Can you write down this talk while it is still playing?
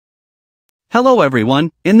Hello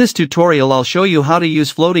everyone, in this tutorial I'll show you how to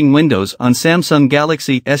use floating windows on Samsung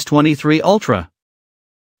Galaxy S23 Ultra.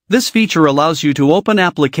 This feature allows you to open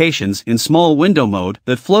applications in small window mode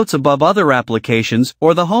that floats above other applications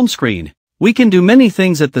or the home screen. We can do many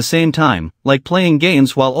things at the same time, like playing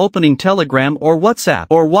games while opening Telegram or WhatsApp,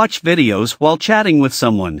 or watch videos while chatting with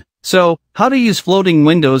someone. So, how to use floating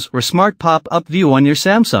windows or smart pop-up view on your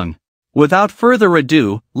Samsung? Without further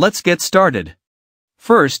ado, let's get started.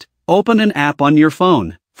 First, open an app on your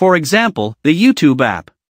phone, for example, the YouTube app.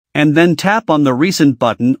 And then tap on the Recent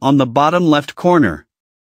button on the bottom left corner.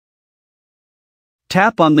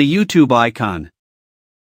 Tap on the YouTube icon.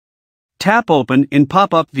 Tap Open in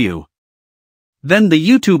pop-up view. Then the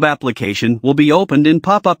YouTube application will be opened in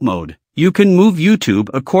pop-up mode. You can move YouTube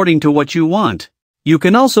according to what you want. You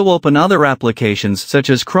can also open other applications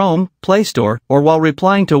such as Chrome, Play Store, or while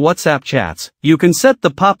replying to WhatsApp chats. You can set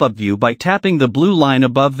the pop-up view by tapping the blue line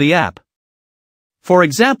above the app. For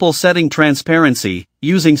example, setting transparency,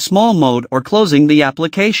 using small mode, or closing the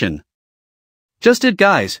application. Just it,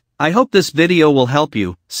 guys. I hope this video will help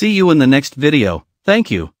you. See you in the next video.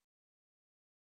 Thank you.